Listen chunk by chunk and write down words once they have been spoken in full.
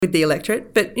with the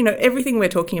electorate. But, everything we're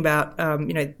talking about,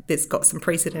 there's got some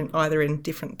precedent either in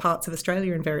different parts of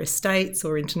Australia, in various states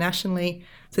or internationally.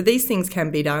 So these things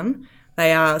can be done.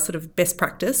 They are sort of best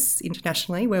practice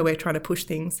internationally where we're trying to push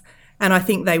things. And I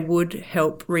think they would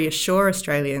help reassure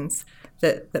Australians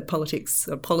that politics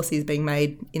or policy is being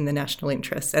made in the national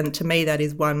interest. And to me, that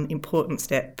is one important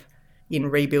step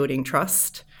in rebuilding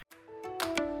trust.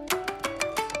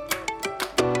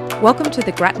 Welcome to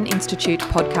the Grattan Institute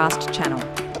podcast channel.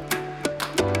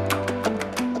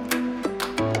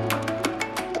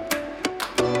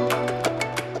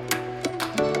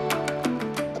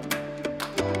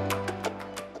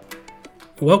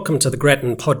 Welcome to the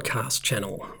Grattan podcast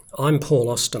channel. I'm Paul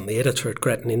Austin, the editor at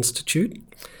Grattan Institute,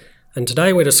 and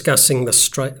today we're discussing the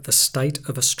state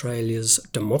of Australia's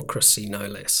democracy, no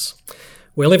less.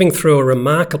 We're living through a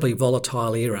remarkably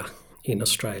volatile era in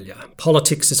Australia.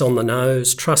 Politics is on the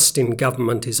nose, trust in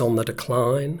government is on the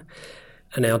decline,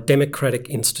 and our democratic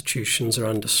institutions are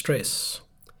under stress.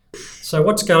 So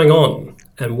what's going on,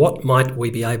 and what might we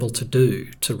be able to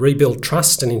do to rebuild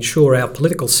trust and ensure our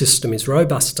political system is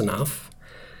robust enough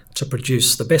to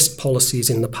produce the best policies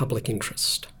in the public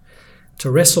interest?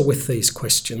 To wrestle with these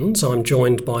questions, I'm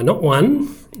joined by not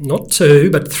one, not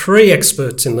two, but three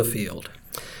experts in the field.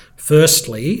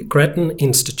 Firstly, Grattan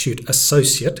Institute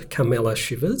Associate Carmela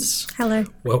Shivers. Hello.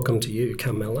 Welcome to you,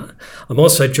 Carmela. I'm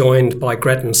also joined by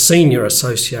Grattan Senior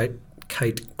Associate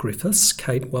Kate Griffiths.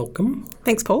 Kate, welcome.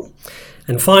 Thanks, Paul.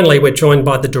 And finally, we're joined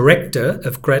by the Director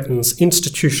of Grattan's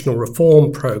Institutional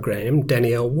Reform Program,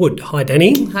 Danielle Wood. Hi,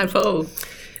 Danny. Hi, Paul.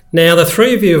 Now, the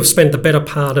three of you have spent the better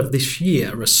part of this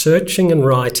year researching and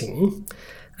writing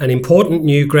an important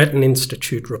new Grattan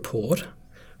Institute report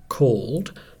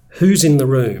called Who's in the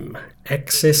Room?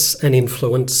 Access and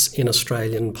Influence in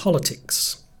Australian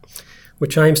Politics,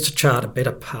 which aims to chart a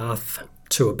better path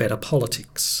to a better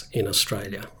politics in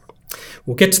Australia.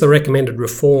 We'll get to the recommended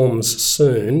reforms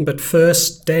soon, but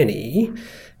first, Danny,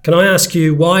 can I ask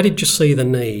you, why did you see the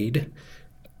need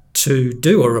to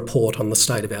do a report on the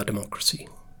state of our democracy?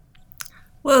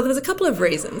 Well, there was a couple of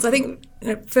reasons. I think,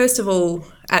 first of all,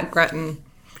 at Grattan,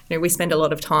 we spend a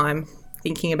lot of time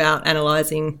thinking about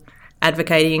analysing,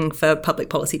 advocating for public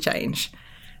policy change.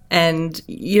 And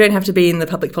you don't have to be in the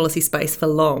public policy space for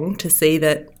long to see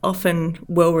that often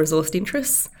well-resourced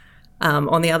interests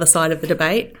on the other side of the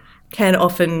debate can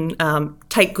often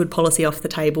take good policy off the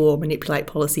table or manipulate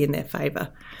policy in their favour.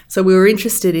 So we were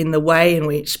interested in the way in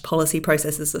which policy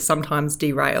processes are sometimes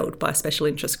derailed by special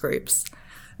interest groups.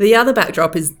 The other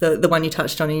backdrop is the one you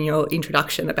touched on in your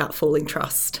introduction about falling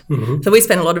trust. Mm-hmm. So we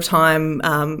spent a lot of time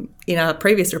in our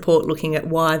previous report looking at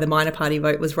why the minor party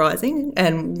vote was rising,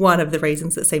 and one of the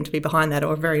reasons that seemed to be behind that,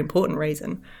 or a very important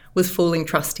reason, was falling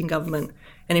trust in government.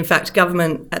 And in fact,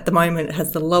 government at the moment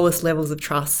has the lowest levels of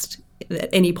trust at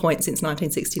any point since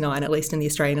 1969, at least in the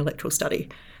Australian electoral study.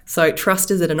 So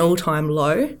trust is at an all-time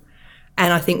low,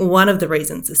 and I think one of the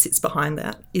reasons that sits behind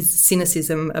that is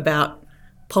cynicism about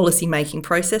policy-making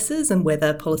processes and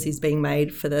whether policy is being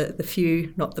made for the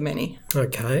few, not the many.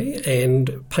 Okay,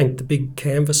 and paint the big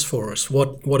canvas for us.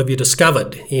 What have you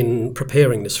discovered in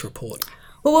preparing this report?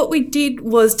 Well, what we did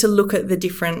was to look at the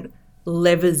different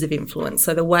levers of influence,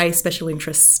 so the way special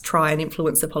interests try and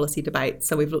influence the policy debate.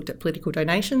 So we've looked at political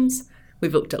donations,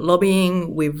 we've looked at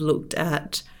lobbying, we've looked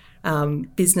at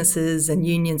businesses and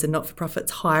unions and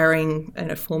not-for-profits hiring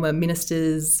former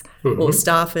ministers or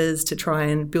staffers to try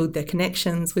and build their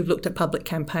connections. We've looked at public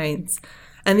campaigns.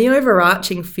 And the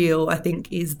overarching feel, I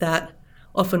think, is that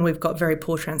often we've got very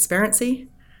poor transparency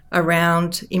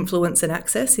around influence and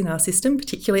access in our system,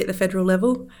 particularly at the federal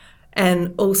level,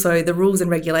 and also the rules and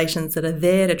regulations that are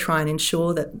there to try and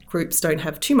ensure that groups don't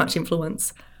have too much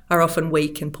influence are often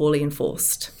weak and poorly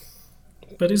enforced.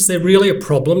 But is there really a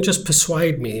problem? Just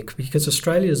persuade me, because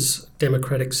Australia's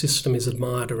democratic system is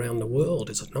admired around the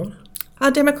world, is it not? Our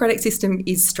democratic system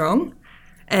is strong,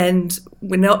 and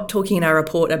we're not talking in our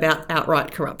report about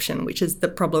outright corruption, which is the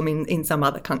problem in some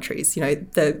other countries.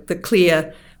 The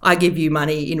clear, I give you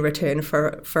money in return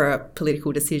for a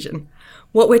political decision.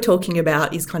 What we're talking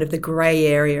about is kind of the grey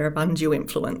area of undue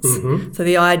influence. Mm-hmm. So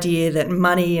the idea that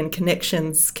money and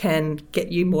connections can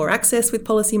get you more access with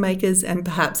policymakers and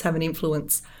perhaps have an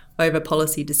influence over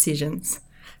policy decisions.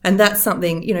 And that's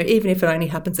something, even if it only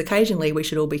happens occasionally, we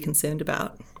should all be concerned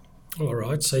about. All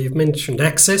right, so you've mentioned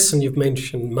access and you've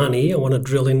mentioned money. I want to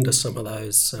drill into some of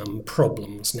those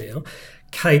problems now.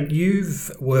 Kate,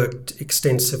 you've worked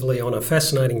extensively on a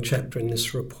fascinating chapter in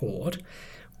this report,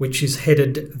 which is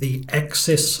headed The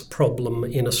Access Problem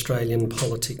in Australian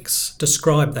Politics.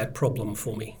 Describe that problem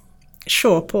for me.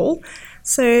 Sure, Paul.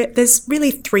 So there's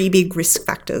really three big risk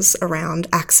factors around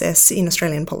access in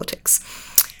Australian politics.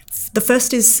 The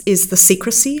first is the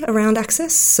secrecy around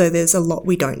access. So there's a lot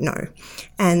we don't know.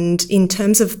 And in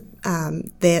terms of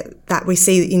that we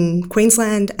see in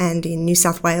Queensland and in New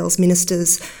South Wales,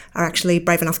 ministers are actually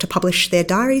brave enough to publish their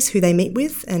diaries, who they meet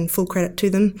with, and full credit to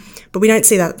them. But we don't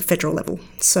see that at the federal level.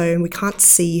 So we can't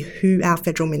see who our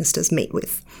federal ministers meet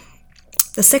with.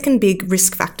 The second big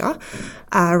risk factor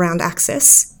around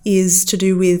access is to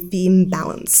do with the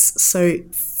imbalance. So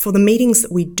for the meetings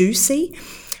that we do see,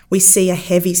 we see a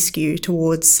heavy skew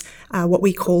towards what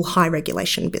we call high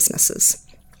regulation businesses.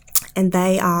 And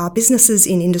they are businesses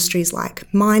in industries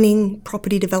like mining,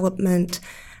 property development,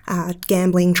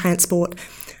 gambling, transport,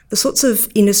 the sorts of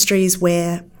industries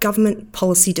where government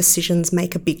policy decisions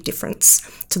make a big difference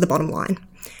to the bottom line.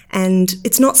 And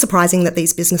it's not surprising that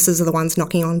these businesses are the ones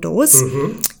knocking on doors.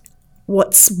 Mm-hmm.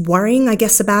 What's worrying, I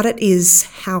guess, about it is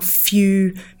how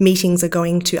few meetings are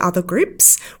going to other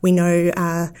groups. We know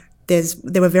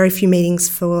there were very few meetings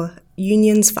for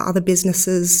unions, for other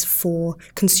businesses, for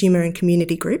consumer and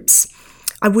community groups.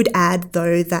 I would add,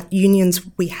 though, that unions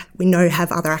we know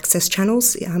have other access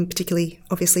channels, particularly,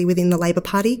 obviously, within the Labor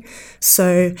Party.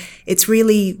 So it's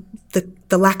really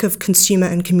the lack of consumer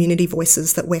and community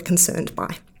voices that we're concerned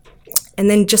by. And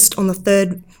then just on the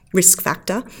third risk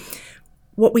factor,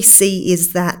 what we see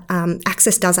is that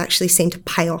access does actually seem to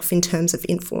pay off in terms of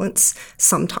influence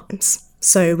sometimes.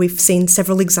 So we've seen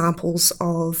several examples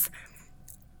of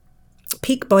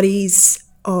peak bodies,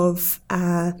 of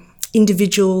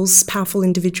individuals, powerful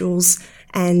individuals,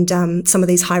 and some of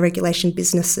these high regulation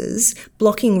businesses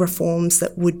blocking reforms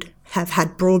that would have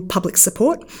had broad public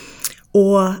support,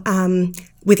 or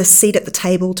with a seat at the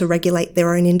table to regulate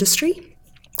their own industry,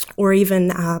 or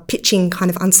even pitching kind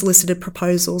of unsolicited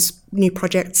proposals, new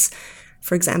projects.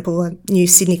 For example, a new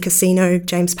Sydney casino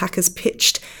James Packer's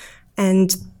pitched.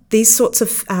 And these sorts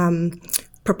of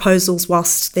proposals,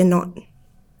 whilst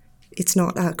it's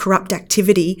not corrupt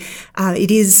activity,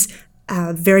 it is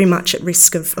very much at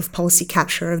risk of policy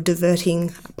capture, of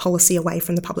diverting policy away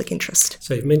from the public interest.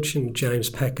 So you've mentioned James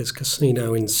Packer's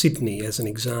casino in Sydney as an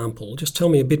example. Just tell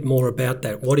me a bit more about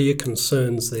that. What are your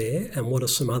concerns there, and what are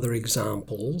some other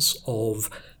examples of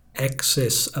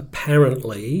access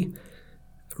apparently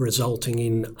resulting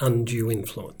in undue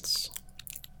influence?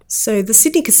 So the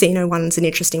Sydney casino one's an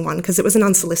interesting one because it was an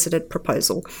unsolicited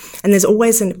proposal, and there's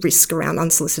always a risk around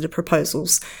unsolicited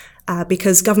proposals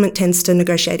because government tends to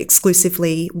negotiate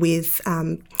exclusively with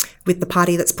the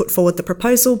party that's put forward the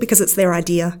proposal because it's their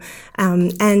idea,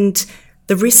 and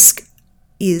the risk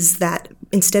is that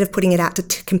instead of putting it out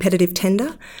to competitive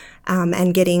tender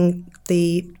and getting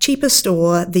the cheapest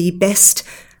or the best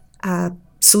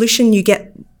solution, you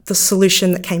get the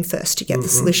solution that came first. You get the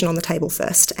solution on the table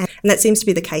first. And that seems to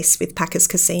be the case with Packer's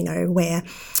Casino, where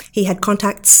he had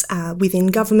contacts within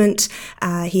government.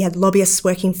 He had lobbyists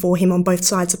working for him on both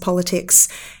sides of politics.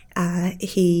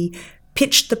 He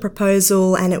pitched the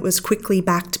proposal and it was quickly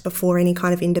backed before any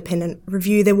kind of independent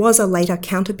review. There was a later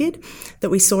counterbid that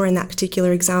we saw in that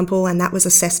particular example, and that was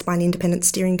assessed by an independent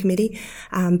steering committee,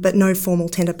 but no formal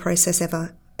tender process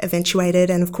ever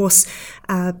eventuated. And of course,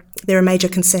 there are major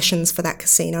concessions for that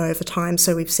casino over time.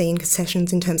 So we've seen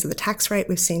concessions in terms of the tax rate,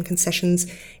 we've seen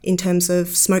concessions in terms of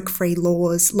smoke-free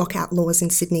laws, lockout laws in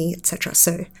Sydney, etc.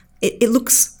 So it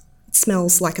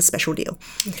smells like a special deal.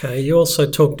 Okay, you also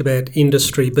talked about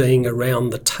industry being around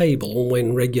the table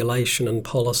when regulation and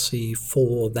policy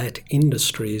for that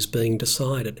industry is being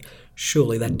decided.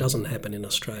 Surely that doesn't happen in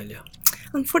Australia.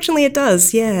 Unfortunately, it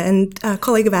does, yeah. And a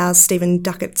colleague of ours, Stephen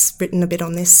Duckett's written a bit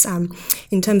on this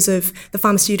in terms of the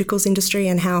pharmaceuticals industry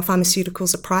and how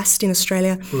pharmaceuticals are priced in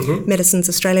Australia. Medicines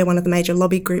Australia, one of the major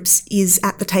lobby groups, is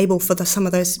at the table for some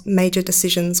of those major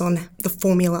decisions on the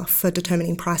formula for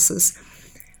determining prices.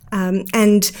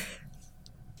 And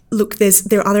look,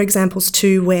 there are other examples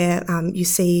too where you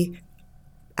see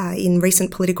in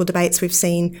recent political debates, we've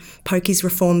seen pokies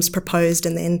reforms proposed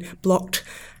and then blocked.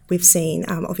 We've seen,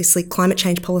 obviously, climate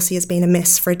change policy has been a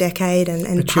mess for a decade,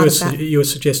 and part of that... You were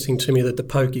suggesting to me that the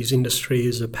pokies industry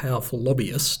is a powerful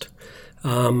lobbyist.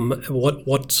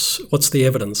 What's the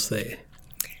evidence there?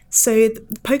 So the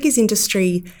pokies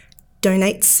industry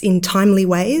donates in timely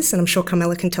ways, and I'm sure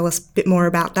Carmela can tell us a bit more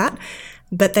about that.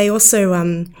 But they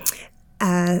also...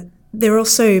 they're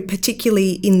also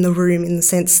particularly in the room in the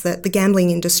sense that the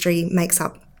gambling industry makes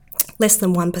up less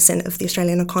than 1% of the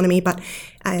Australian economy, but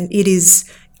it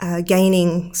is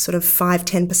gaining sort of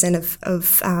 5-10%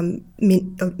 of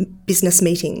business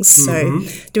meetings. So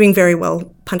doing very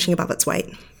well, punching above its weight.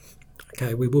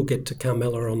 Okay, we will get to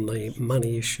Carmela on the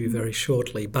money issue very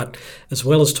shortly, but as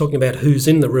well as talking about who's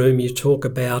in the room, you talk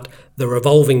about the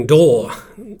revolving door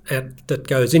that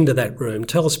goes into that room.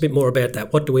 Tell us a bit more about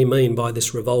that. What do we mean by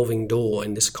this revolving door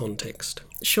in this context?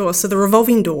 Sure. So the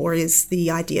revolving door is the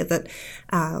idea that,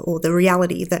 or the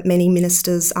reality that many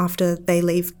ministers, after they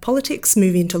leave politics,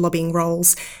 move into lobbying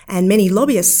roles, and many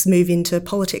lobbyists move into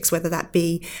politics, whether that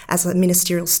be as a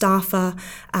ministerial staffer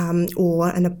or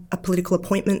a political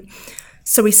appointment.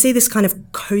 So we see this kind of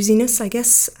coziness, I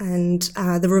guess, and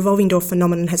the revolving door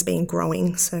phenomenon has been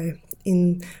growing. So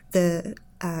in the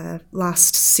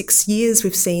last 6 years,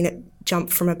 we've seen it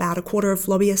jump from about a quarter of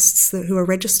lobbyists who are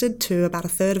registered to about a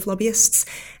third of lobbyists.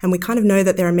 And we kind of know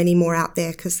that there are many more out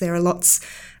there because there are lots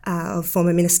of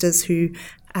former ministers who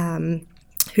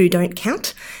don't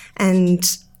count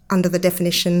and under the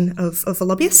definition of a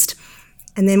lobbyist.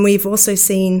 And then we've also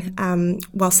seen,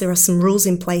 whilst there are some rules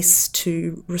in place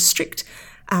to restrict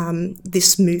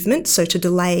this movement, so to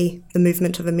delay the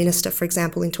movement of a minister, for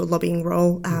example, into a lobbying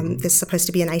role, there's supposed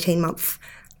to be an 18-month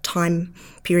time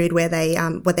period where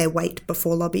they wait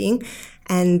before lobbying,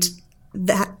 and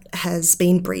that has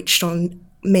been breached on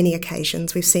many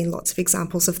occasions. We've seen lots of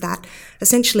examples of that,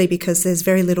 essentially because there's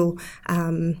very little,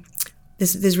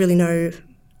 there's really no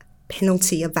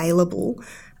penalty available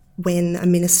when a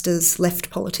minister's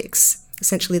left politics.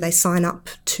 Essentially, they sign up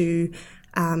to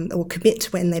or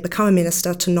commit when they become a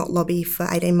minister to not lobby for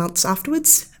 18 months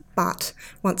afterwards, but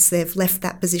once they've left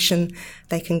that position,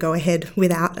 they can go ahead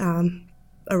without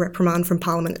a reprimand from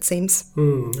Parliament, it seems.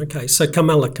 Okay, so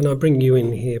Carmela, can I bring you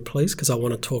in here, please, because I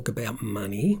want to talk about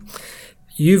money.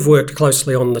 You've worked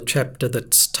closely on the chapter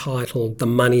that's titled The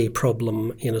Money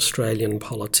Problem in Australian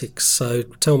Politics. So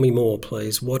tell me more,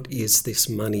 please. What is this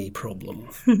money problem?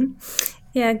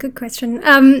 Yeah, good question.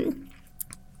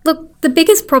 Look, the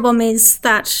biggest problem is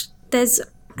that there's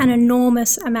an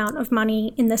enormous amount of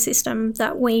money in the system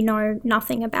that we know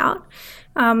nothing about.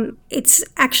 It's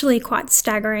actually quite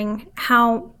staggering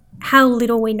how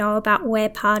little we know about where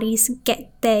parties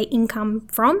get their income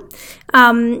from.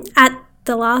 At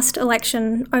the last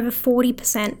election, over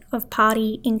 40% of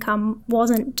party income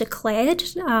wasn't declared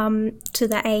to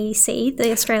the AEC,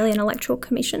 the Australian Electoral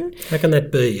Commission. How can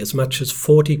that be? As much as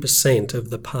 40%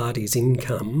 of the party's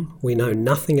income we know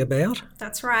nothing about?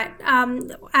 That's right.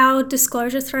 Our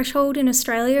disclosure threshold in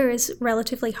Australia is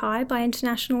relatively high by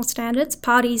international standards.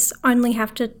 Parties only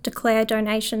have to declare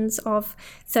donations of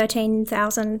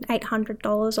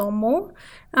 $13,800 or more.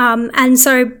 And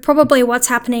so probably what's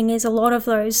happening is a lot of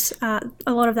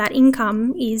that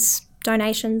income is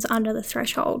donations under the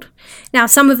threshold. Now,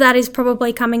 some of that is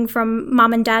probably coming from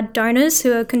mum and dad donors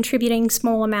who are contributing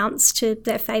small amounts to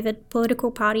their favoured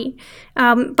political party.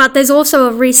 But there's also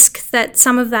a risk that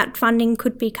some of that funding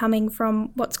could be coming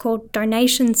from what's called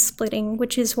donation splitting,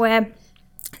 which is where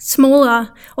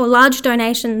smaller or large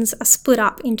donations are split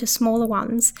up into smaller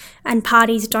ones, and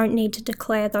parties don't need to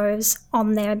declare those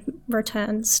on their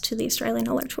returns to the Australian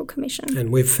Electoral Commission. And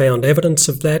we've found evidence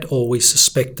of that, or we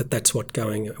suspect that that's what's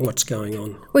going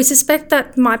on? We suspect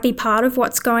that might be part of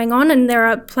what's going on, and there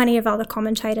are plenty of other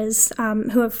commentators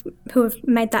who have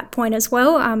made that point as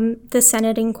well. The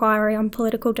Senate inquiry on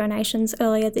political donations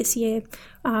earlier this year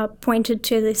pointed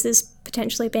to this as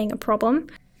potentially being a problem.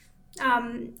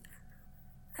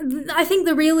 I think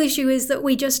the real issue is that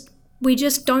we just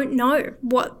don't know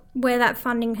where that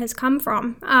funding has come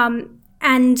from.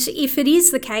 And if it is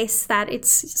the case that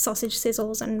it's sausage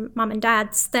sizzles and mum and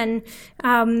dads, then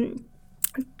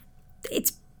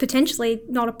it's potentially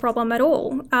not a problem at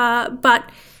all.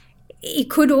 But it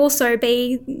could also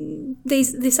be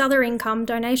this other income,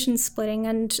 donation splitting,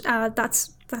 and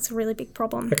that's a really big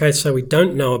problem. Okay, so we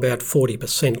don't know about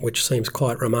 40%, which seems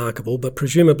quite remarkable, but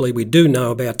presumably we do know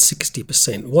about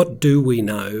 60%. What do we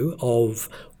know of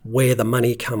where the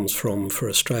money comes from for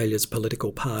Australia's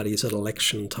political parties at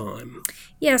election time?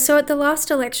 Yeah, so at the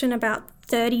last election, about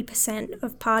 30%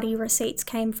 of party receipts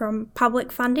came from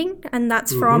public funding, and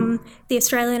that's from the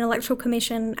Australian Electoral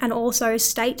Commission and also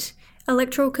state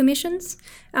electoral commissions.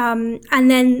 And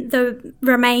then the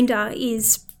remainder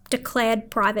is declared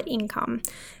private income.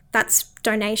 That's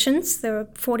donations. There were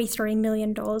 $43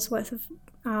 million worth of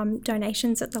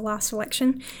donations at the last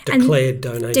election. Declared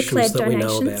donations that we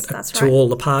know about. That's right. To all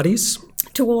the parties?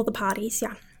 To all the parties,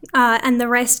 yeah. And the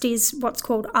rest is what's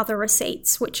called other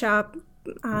receipts, which are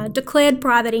declared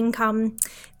private income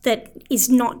that is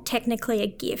not technically a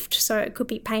gift. So it could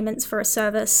be payments for a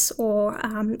service or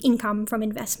income from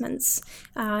investments.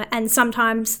 And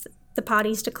sometimes the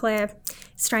parties declare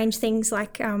strange things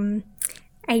like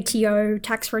ATO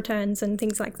tax returns and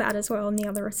things like that as well in the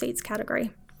other receipts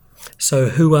category. So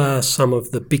who are some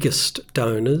of the biggest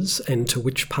donors and to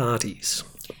which parties?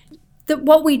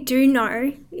 What we do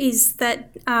know is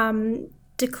that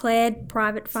declared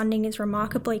private funding is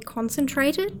remarkably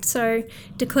concentrated. So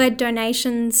declared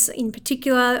donations in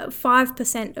particular,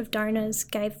 5% of donors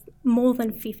gave more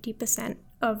than 50%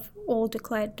 of all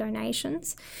declared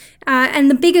donations. And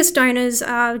the biggest donors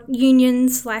are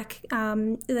unions like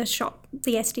the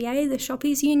SDA, the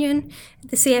Shoppies Union,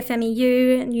 the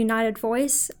CFMEU and United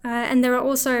Voice. And there are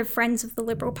also Friends of the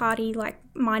Liberal Party like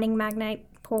mining magnate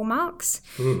Paul Marks.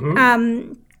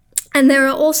 And there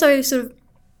are also sort of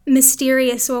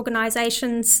mysterious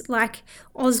organisations like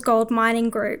Ausgold Mining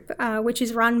Group, which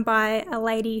is run by a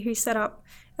lady who set up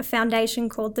a foundation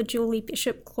called the Julie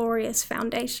Bishop Glorious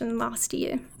Foundation last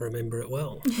year. Remember it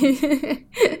well.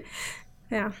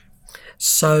 Yeah.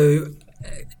 So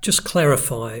just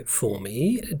clarify for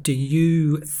me, do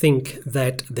you think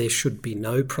that there should be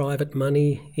no private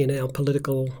money in our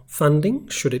political funding?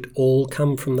 Should it all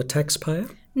come from the taxpayer?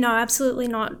 No, absolutely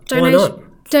not. Why not?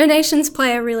 Donations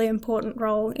play a really important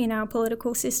role in our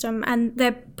political system, and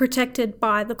they're protected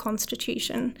by the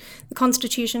Constitution. The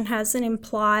Constitution has an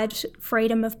implied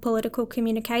freedom of political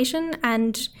communication,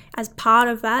 and as part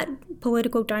of that,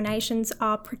 political donations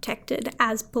are protected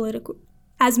as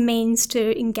means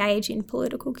to engage in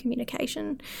political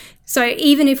communication. So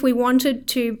even if we wanted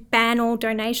to ban all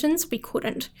donations, we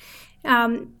couldn't.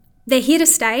 They're here to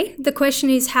stay. The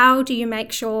question is, how do you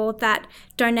make sure that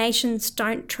donations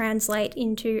don't translate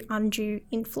into undue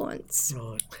influence?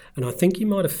 Right. And I think you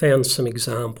might have found some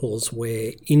examples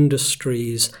where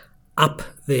industries up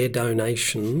their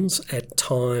donations at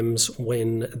times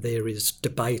when there is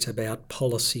debate about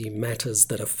policy matters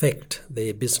that affect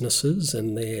their businesses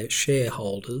and their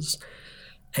shareholders,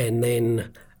 and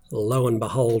then lo and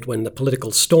behold, when the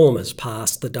political storm has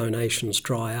passed, the donations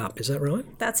dry up. Is that right?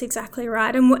 That's exactly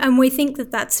right. And we think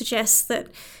that suggests that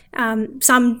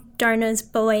some donors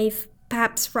believe,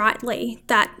 perhaps rightly,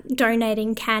 that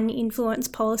donating can influence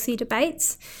policy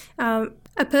debates. A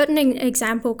pertinent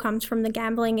example comes from the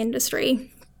gambling industry.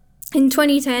 In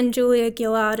 2010, Julia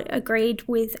Gillard agreed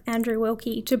with Andrew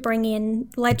Wilkie to bring in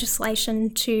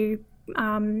legislation to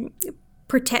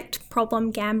protect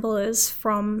problem gamblers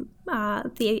from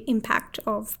the impact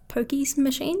of pokies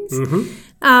machines.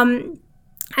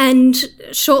 And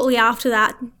shortly after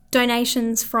that,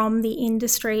 donations from the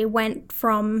industry went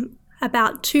from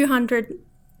about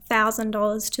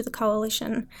 $200,000 to the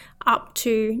coalition up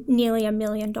to nearly $1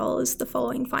 million the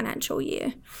following financial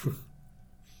year.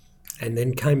 And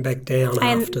then came back down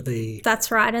after the...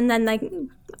 That's right. And then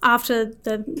after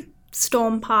the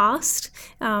storm passed,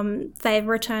 they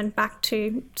returned back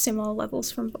to similar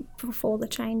levels from before the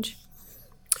change.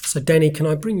 So Danny, can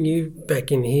I bring you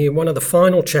back in here? One of the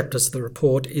final chapters of the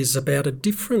report is about a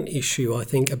different issue, I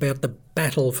think, about the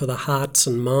battle for the hearts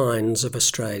and minds of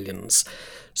Australians.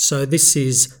 So this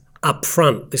is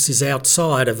upfront. This is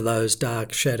outside of those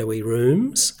dark, shadowy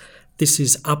rooms. This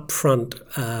is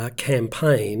upfront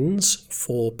campaigns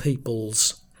for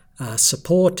people's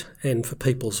support and for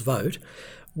people's vote.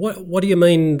 What do you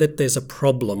mean that there's a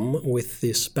problem with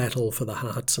this battle for the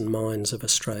hearts and minds of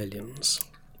Australians?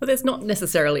 Well, there's not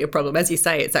necessarily a problem. As you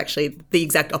say, it's actually the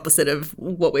exact opposite of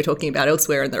what we're talking about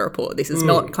elsewhere in the report. This is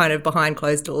not kind of behind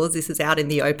closed doors. This is out in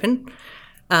the open.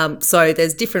 So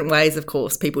there's different ways, of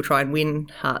course, people try and win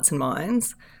hearts and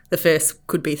minds. The first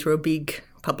could be through a big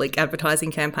public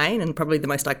advertising campaign, and probably the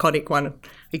most iconic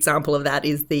example of that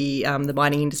is the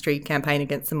mining industry campaign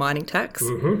against the mining tax,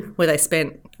 where they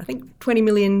spent, I think, $20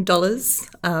 million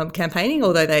campaigning,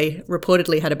 although they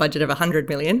reportedly had a budget of $100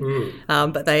 million.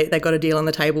 But they got a deal on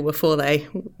the table before they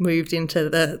moved into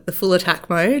the full attack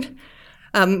mode.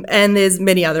 And there's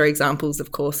many other examples,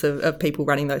 of course, of people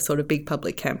running those sort of big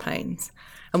public campaigns.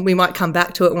 And we might come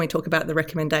back to it when we talk about the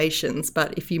recommendations,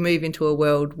 but if you move into a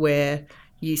world where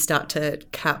you start to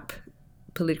cap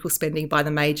political spending by the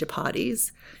major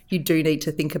parties, you do need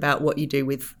to think about what you do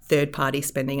with third-party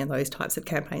spending and those types of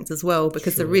campaigns as well,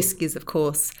 because the risk is, of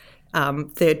course,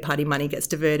 third-party money gets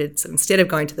diverted. So instead of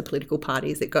going to the political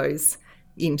parties, it goes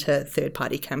into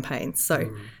third-party campaigns.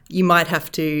 So you might have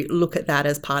to look at that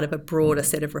as part of a broader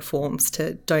set of reforms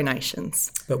to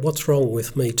donations. But what's wrong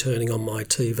with me turning on my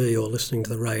TV or listening to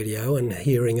the radio and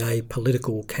hearing a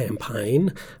political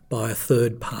campaign by a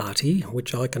third party,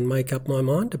 which I can make up my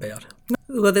mind about?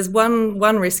 Well, there's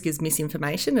one risk is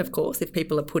misinformation, of course, if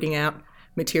people are putting out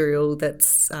material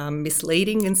that's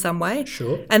misleading in some way.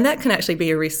 Sure. And that can actually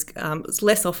be a risk. It's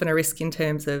less often a risk in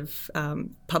terms of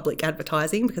public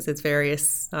advertising, because there's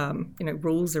various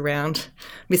rules around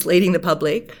misleading the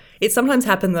public. It sometimes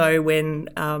happens, though, when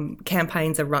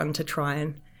campaigns are run to try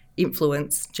and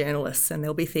influence journalists, and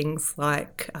there'll be things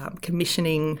like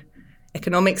commissioning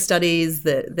economic studies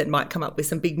that might come up with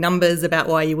some big numbers about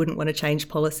why you wouldn't want to change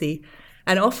policy.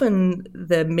 And often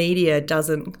the media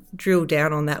doesn't drill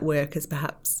down on that work as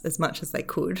much as they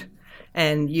could.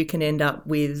 And you can end up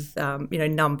with,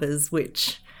 numbers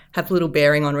which have little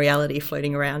bearing on reality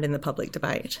floating around in the public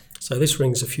debate. So this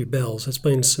rings a few bells. There's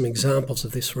been some examples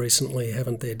of this recently,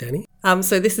 haven't there, Danny?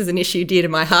 So this is an issue dear to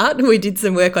my heart. We did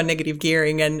some work on negative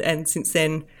gearing, and since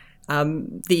then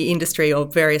the industry, or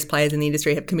various players in the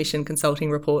industry, have commissioned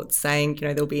consulting reports saying,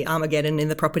 there'll be Armageddon in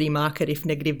the property market if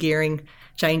negative gearing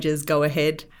changes go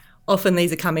ahead. Often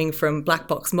these are coming from black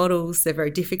box models. They're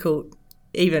very difficult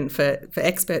even for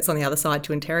experts on the other side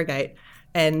to interrogate.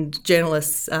 And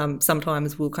journalists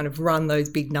sometimes will kind of run those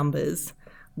big numbers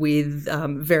with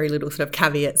very little sort of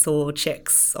caveats or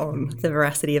checks on the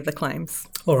veracity of the claims.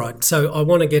 All right, so I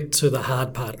want to get to the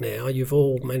hard part now. You've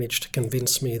all managed to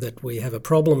convince me that we have a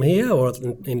problem here, or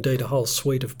indeed a whole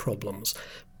suite of problems.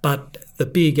 But the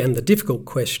big and the difficult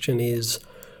question is,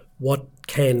 what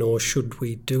can or should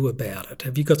we do about it?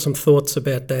 Have you got some thoughts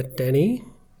about that, Danny?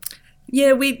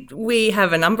 Yeah, we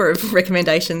have a number of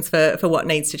recommendations for what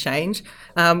needs to change.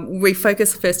 We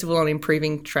focus, first of all, on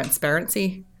improving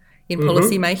transparency in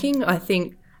policy making. I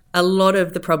think a lot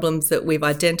of the problems that we've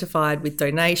identified with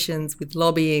donations, with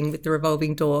lobbying, with the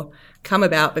revolving door, come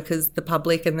about because the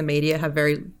public and the media have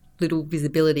very little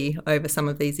visibility over some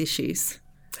of these issues.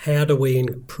 How do we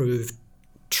improve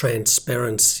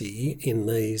transparency in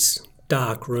these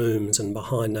dark rooms and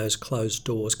behind those closed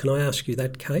doors? Can I ask you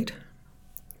that, Kate?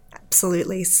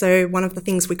 Absolutely. So one of the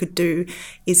things we could do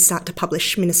is start to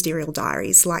publish ministerial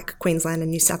diaries like Queensland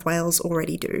and New South Wales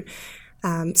already do.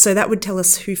 So that would tell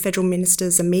us who federal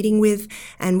ministers are meeting with,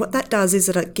 and what that does is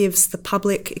that it gives the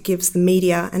public, it gives the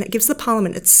media, and it gives the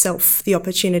Parliament itself the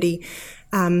opportunity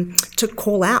to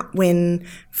call out when,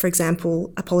 for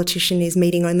example, a politician is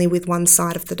meeting only with one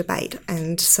side of the debate.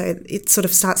 And so it sort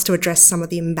of starts to address some of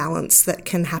the imbalance that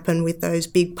can happen with those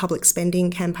big public spending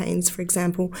campaigns, for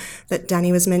example, that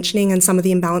Danny was mentioning, and some of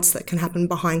the imbalance that can happen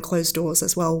behind closed doors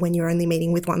as well when you're only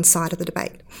meeting with one side of the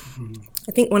debate.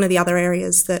 I think one of the other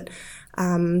areas that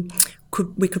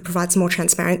we could provide some more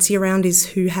transparency around is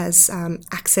who has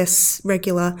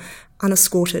regular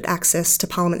unescorted access to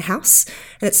Parliament House.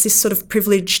 And it's this sort of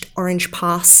privileged orange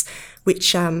pass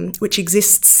which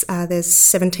exists.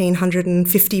 There's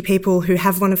 1,750 people who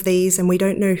have one of these, and we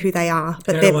don't know who they are.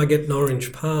 But how do I get an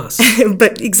orange pass?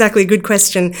 But exactly, good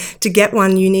question. To get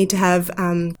one, you need to have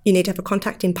a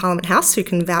contact in Parliament House who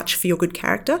can vouch for your good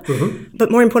character. But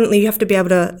more importantly, you have to be able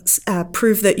to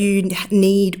prove that you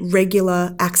need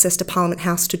regular access to Parliament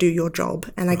House to do your job.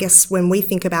 And I guess when we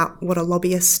think about what a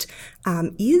lobbyist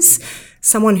is,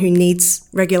 someone who needs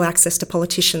regular access to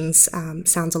politicians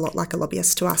sounds a lot like a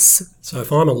lobbyist to us. So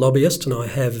if I'm a lobbyist and I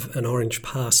have an orange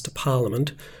pass to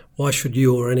Parliament, why should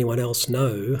you or anyone else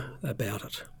know about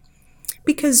it?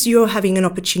 Because you're having an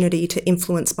opportunity to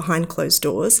influence behind closed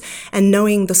doors, and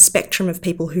knowing the spectrum of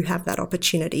people who have that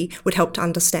opportunity would help to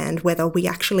understand whether we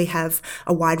actually have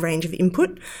a wide range of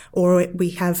input or we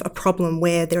have a problem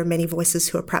where there are many voices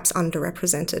who are perhaps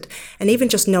underrepresented. And even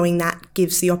just knowing that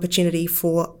gives the opportunity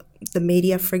for the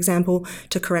media, for example,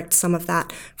 to correct some of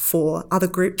that, for other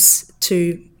groups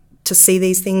to see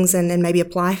these things and then maybe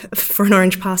apply for an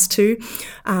orange pass too,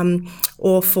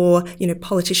 or for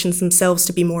politicians themselves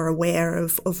to be more aware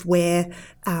of where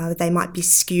they might be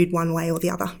skewed one way or the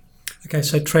other. Okay,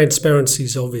 so transparency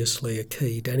is obviously a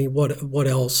key. Danny, what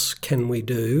else can we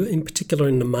do, in particular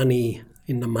in the money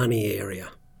area?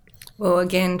 Well,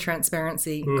 again,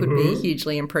 transparency could be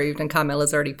hugely improved, and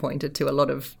Carmela's already pointed to a lot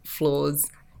of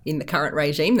flaws in the current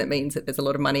regime. That means that there's a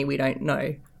lot of money we don't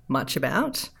know much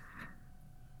about.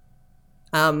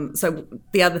 So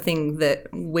the other thing that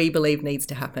we believe needs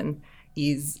to happen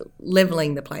is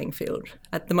levelling the playing field.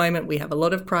 At the moment, we have a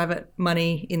lot of private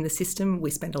money in the system. We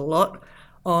spend a lot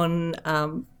on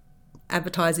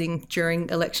advertising during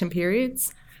election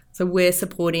periods. So we're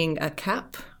supporting a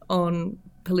cap on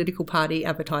political party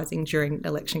advertising during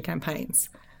election campaigns.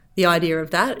 The idea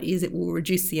of that is it will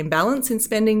reduce the imbalance in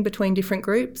spending between different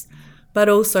groups, but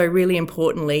also, really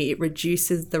importantly, it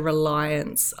reduces the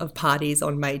reliance of parties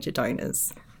on major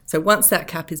donors. So once that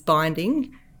cap is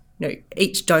binding,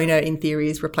 each donor in theory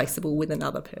is replaceable with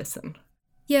another person.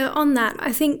 Yeah, on that,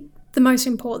 I think the most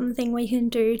important thing we can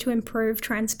do to improve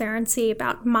transparency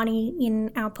about money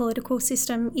in our political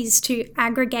system is to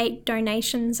aggregate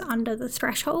donations under the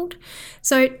threshold.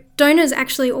 So donors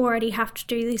actually already have to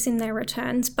do this in their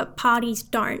returns, but parties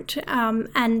don't.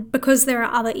 And because there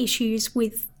are other issues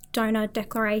with donor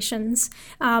declarations.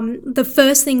 The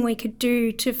first thing we could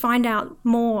do to find out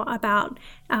more about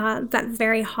that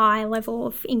very high level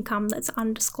of income that's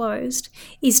undisclosed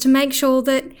is to make sure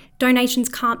that donations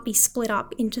can't be split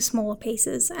up into smaller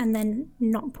pieces and then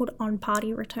not put on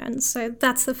party returns. So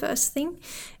that's the first thing.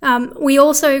 We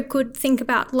also could think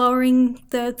about lowering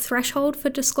the threshold for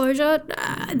disclosure.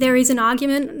 There is an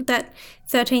argument that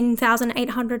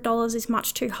 $13,800 is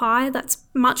much too high. That's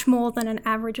much more than an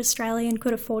average Australian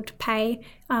could afford to pay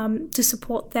to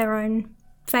support their own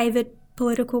favoured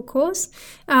political cause.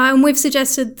 And we've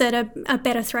suggested that a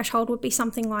better threshold would be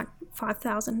something like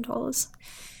 $5,000.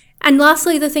 And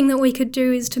lastly, the thing that we could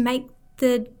do is to make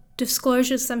the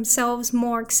disclosures themselves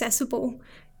more accessible.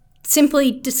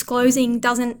 Simply disclosing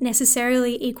doesn't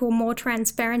necessarily equal more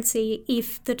transparency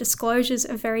if the disclosures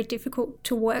are very difficult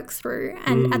to work through.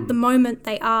 And at the moment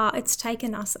they are. It's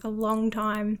taken us a long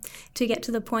time to get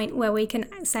to the point where we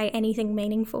can say anything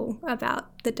meaningful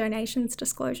about the donations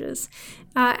disclosures.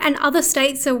 And other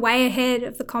states are way ahead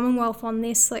of the Commonwealth on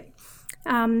this.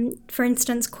 For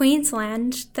instance,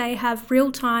 Queensland, they have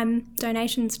real-time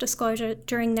donations disclosure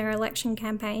during their election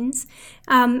campaigns,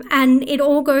 and it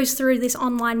all goes through this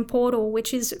online portal,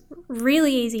 which is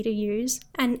really easy to use,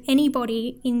 and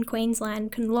anybody in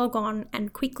Queensland can log on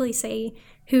and quickly see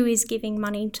who is giving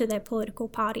money to their political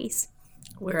parties.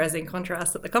 Whereas in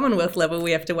contrast, at the Commonwealth level,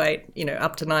 we have to wait,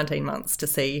 up to 19 months to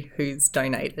see who's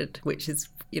donated, which is,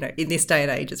 in this day and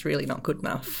age, is really not good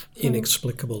enough.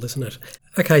 Inexplicable, isn't it?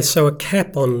 Okay, so a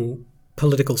cap on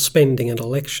political spending at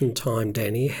election time,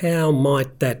 Danny, how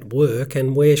might that work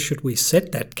and where should we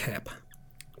set that cap?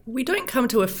 We don't come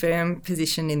to a firm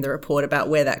position in the report about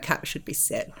where that cap should be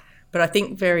set. But I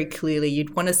think very clearly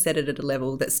you'd want to set it at a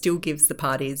level that still gives the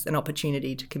parties an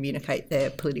opportunity to communicate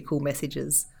their political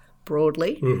messages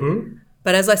broadly. Mm-hmm.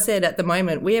 But as I said, at the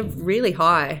moment, we have really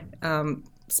high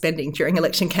spending during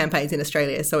election campaigns in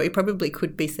Australia. So it probably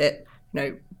could be set,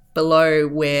 below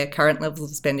where current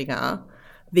levels of spending are.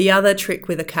 The other trick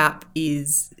with a cap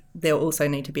is there also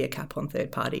need to be a cap on third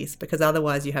parties, because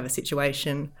otherwise you have a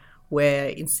situation where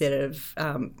instead of,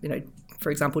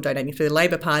 for example, donating for the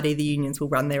Labor Party, the unions will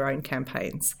run their own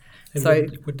campaigns. And so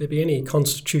would there be any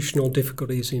constitutional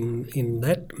difficulties in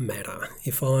that matter?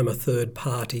 If I'm a third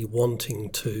party wanting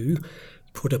to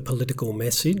put a political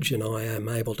message and I am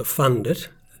able to fund it,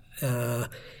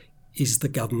 is the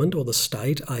government or the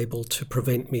state able to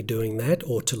prevent me doing that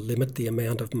or to limit the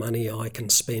amount of money I can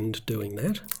spend doing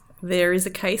that? There is a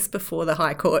case before the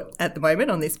High Court at the moment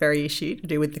on this very issue to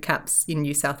do with the caps in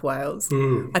New South Wales.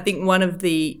 I think one of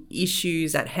the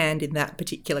issues at hand in that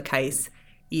particular case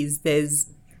is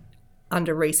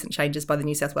under recent changes by the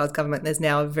New South Wales government, there's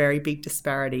now a very big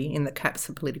disparity in the caps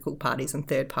for political parties and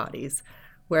third parties,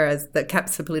 whereas the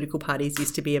caps for political parties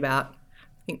used to be about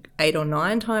 8 or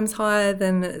 9 times higher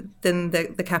than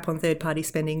the cap on third-party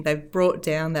spending. They've brought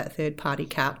down that third-party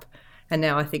cap, and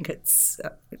now I think it's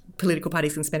political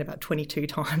parties can spend about 22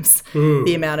 times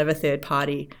the amount of a third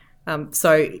party.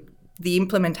 So the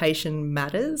implementation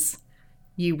matters.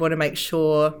 You want to make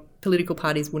sure political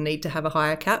parties will need to have a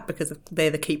higher cap because they're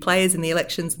the key players in the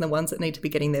elections and the ones that need to be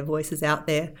getting their voices out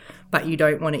there, but you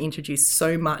don't want to introduce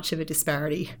so much of a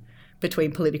disparity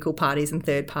between political parties and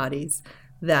third parties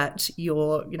that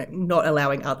you're not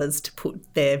allowing others to put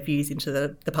their views into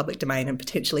the public domain and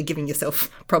potentially giving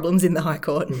yourself problems in the High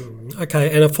Court.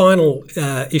 Okay, and a final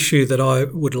issue that I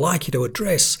would like you to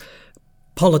address,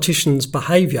 politicians'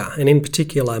 behaviour and in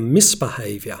particular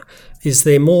misbehaviour. Is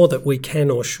there more that we can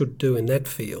or should do in that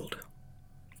field?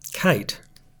 Kate?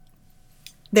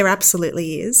 There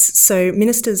absolutely is. So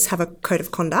ministers have a code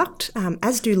of conduct,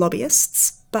 as do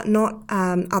lobbyists, but not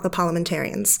other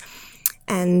parliamentarians.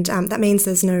 And that means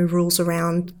there's no rules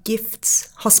around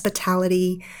gifts,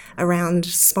 hospitality, around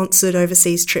sponsored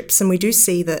overseas trips. And we do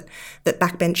see that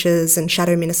backbenchers and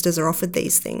shadow ministers are offered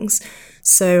these things.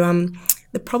 So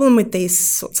the problem with these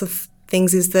sorts of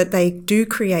things is that they do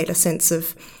create a sense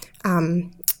of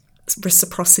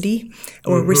reciprocity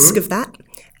or a risk of that.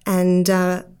 And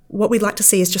what we'd like to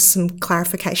see is just some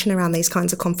clarification around these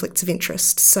kinds of conflicts of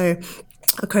interest. So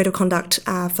a code of conduct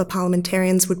for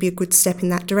parliamentarians would be a good step in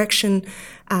that direction.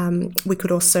 We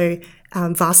could also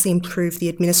vastly improve the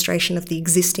administration of the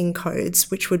existing codes,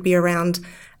 which would be around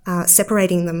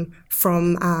separating them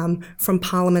from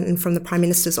Parliament and from the Prime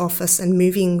Minister's office and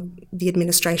moving the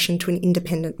administration to an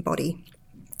independent body.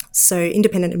 So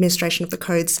independent administration of the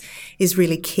codes is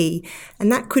really key,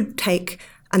 and that could take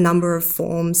a number of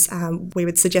forms. We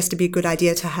would suggest it'd be a good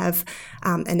idea to have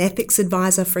an ethics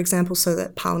advisor, for example, so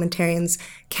that parliamentarians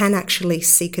can actually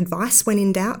seek advice when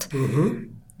in doubt.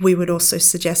 We would also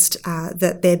suggest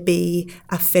that there be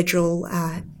a federal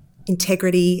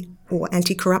integrity or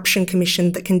anti-corruption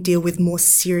commission that can deal with more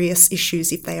serious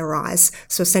issues if they arise.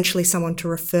 So essentially someone to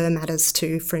refer matters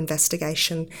to for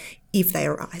investigation if they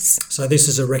arise. So this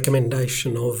is a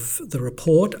recommendation of the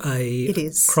report, It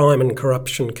is. Crime and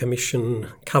Corruption Commission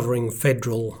covering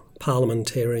federal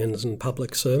parliamentarians and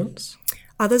public servants?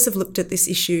 Others have looked at this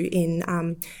issue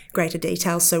in greater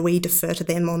detail, so we defer to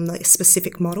them on the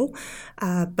specific model.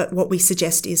 But what we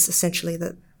suggest is essentially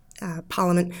that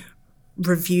Parliament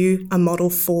review a model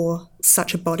for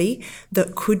such a body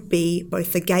that could be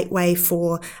both the gateway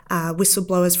for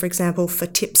whistleblowers, for example, for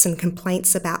tips and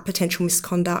complaints about potential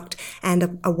misconduct,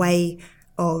 and a way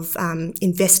of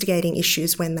investigating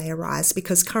issues when they arise,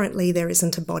 because currently there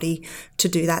isn't a body to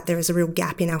do that. There is a real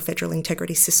gap in our federal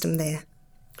integrity system there.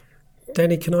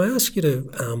 Danny, can I ask you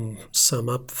to sum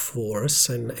up for us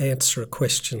and answer a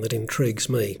question that intrigues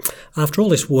me? After all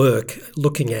this work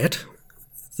looking at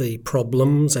the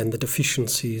problems and the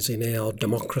deficiencies in our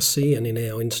democracy and in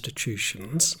our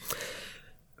institutions,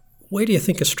 where do you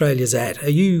think Australia's at? Are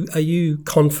you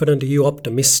confident, are you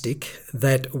optimistic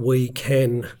that we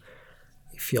can,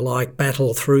 if you like,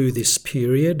 battle through this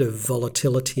period of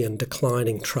volatility and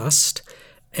declining trust,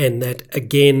 and that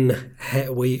again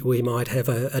we might have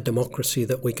a democracy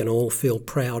that we can all feel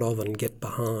proud of and get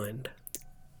behind?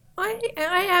 I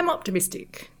am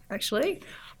optimistic, actually.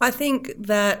 I think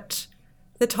that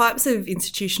the types of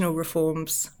institutional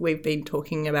reforms we've been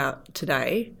talking about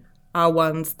today are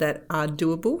ones that are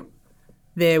doable.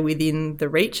 They're within the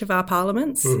reach of our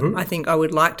parliaments. Mm-hmm. I think I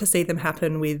would like to see them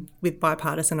happen with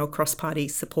bipartisan or cross-party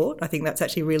support. I think that's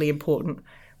actually really important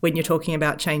when you're talking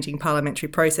about changing parliamentary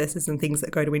processes and things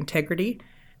that go to integrity.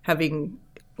 Having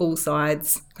all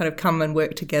sides kind of come and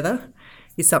work together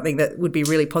is something that would be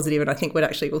really positive, and I think would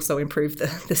actually also improve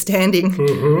the standing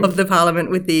mm-hmm. of the parliament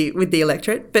with the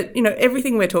electorate. But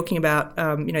everything we're talking about,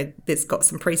 there's got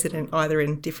some precedent either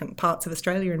in different parts of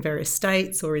Australia, in various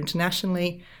states, or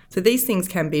internationally. So these things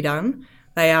can be done.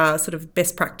 They are sort of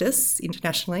best practice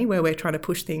internationally where we're trying to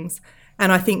push things,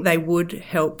 and I think they would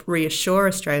help reassure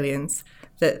Australians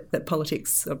that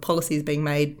politics or policy is being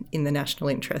made in the national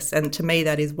interest. And to me,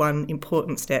 that is one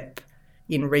important step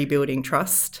in rebuilding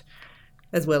trust,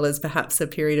 as well as perhaps a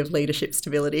period of leadership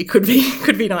stability could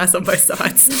be nice on both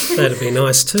sides. That'd be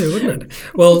nice too, wouldn't it?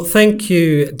 Well, thank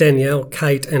you, Danielle,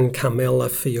 Kate and Carmela,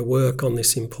 for your work on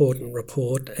this important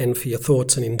report and for your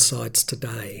thoughts and insights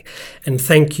today. And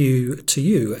thank you to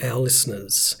you, our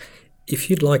listeners. If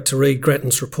you'd like to read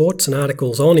Grattan's reports and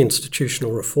articles on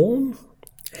institutional reform,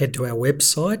 head to our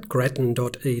website,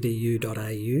 grattan.edu.au.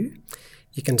 You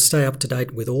can stay up to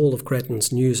date with all of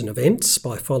Grattan's news and events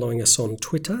by following us on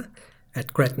Twitter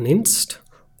 @GrattanInst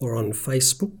or on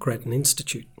Facebook, Grattan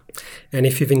Institute. And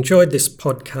if you've enjoyed this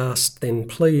podcast, then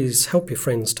please help your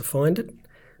friends to find it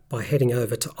by heading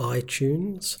over to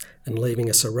iTunes and leaving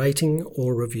us a rating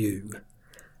or review.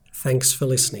 Thanks for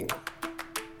listening.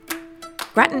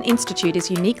 Grattan Institute is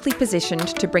uniquely positioned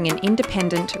to bring an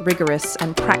independent, rigorous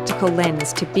and practical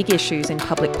lens to big issues in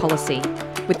public policy,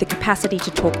 with the capacity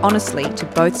to talk honestly to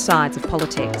both sides of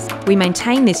politics. We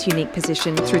maintain this unique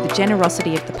position through the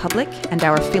generosity of the public and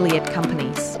our affiliate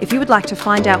companies. If you would like to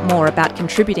find out more about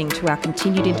contributing to our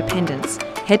continued independence,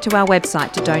 head to our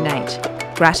website to donate,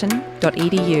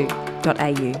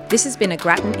 grattan.edu.au. This has been a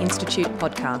Grattan Institute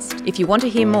podcast. If you want to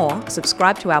hear more,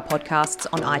 subscribe to our podcasts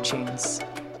on iTunes.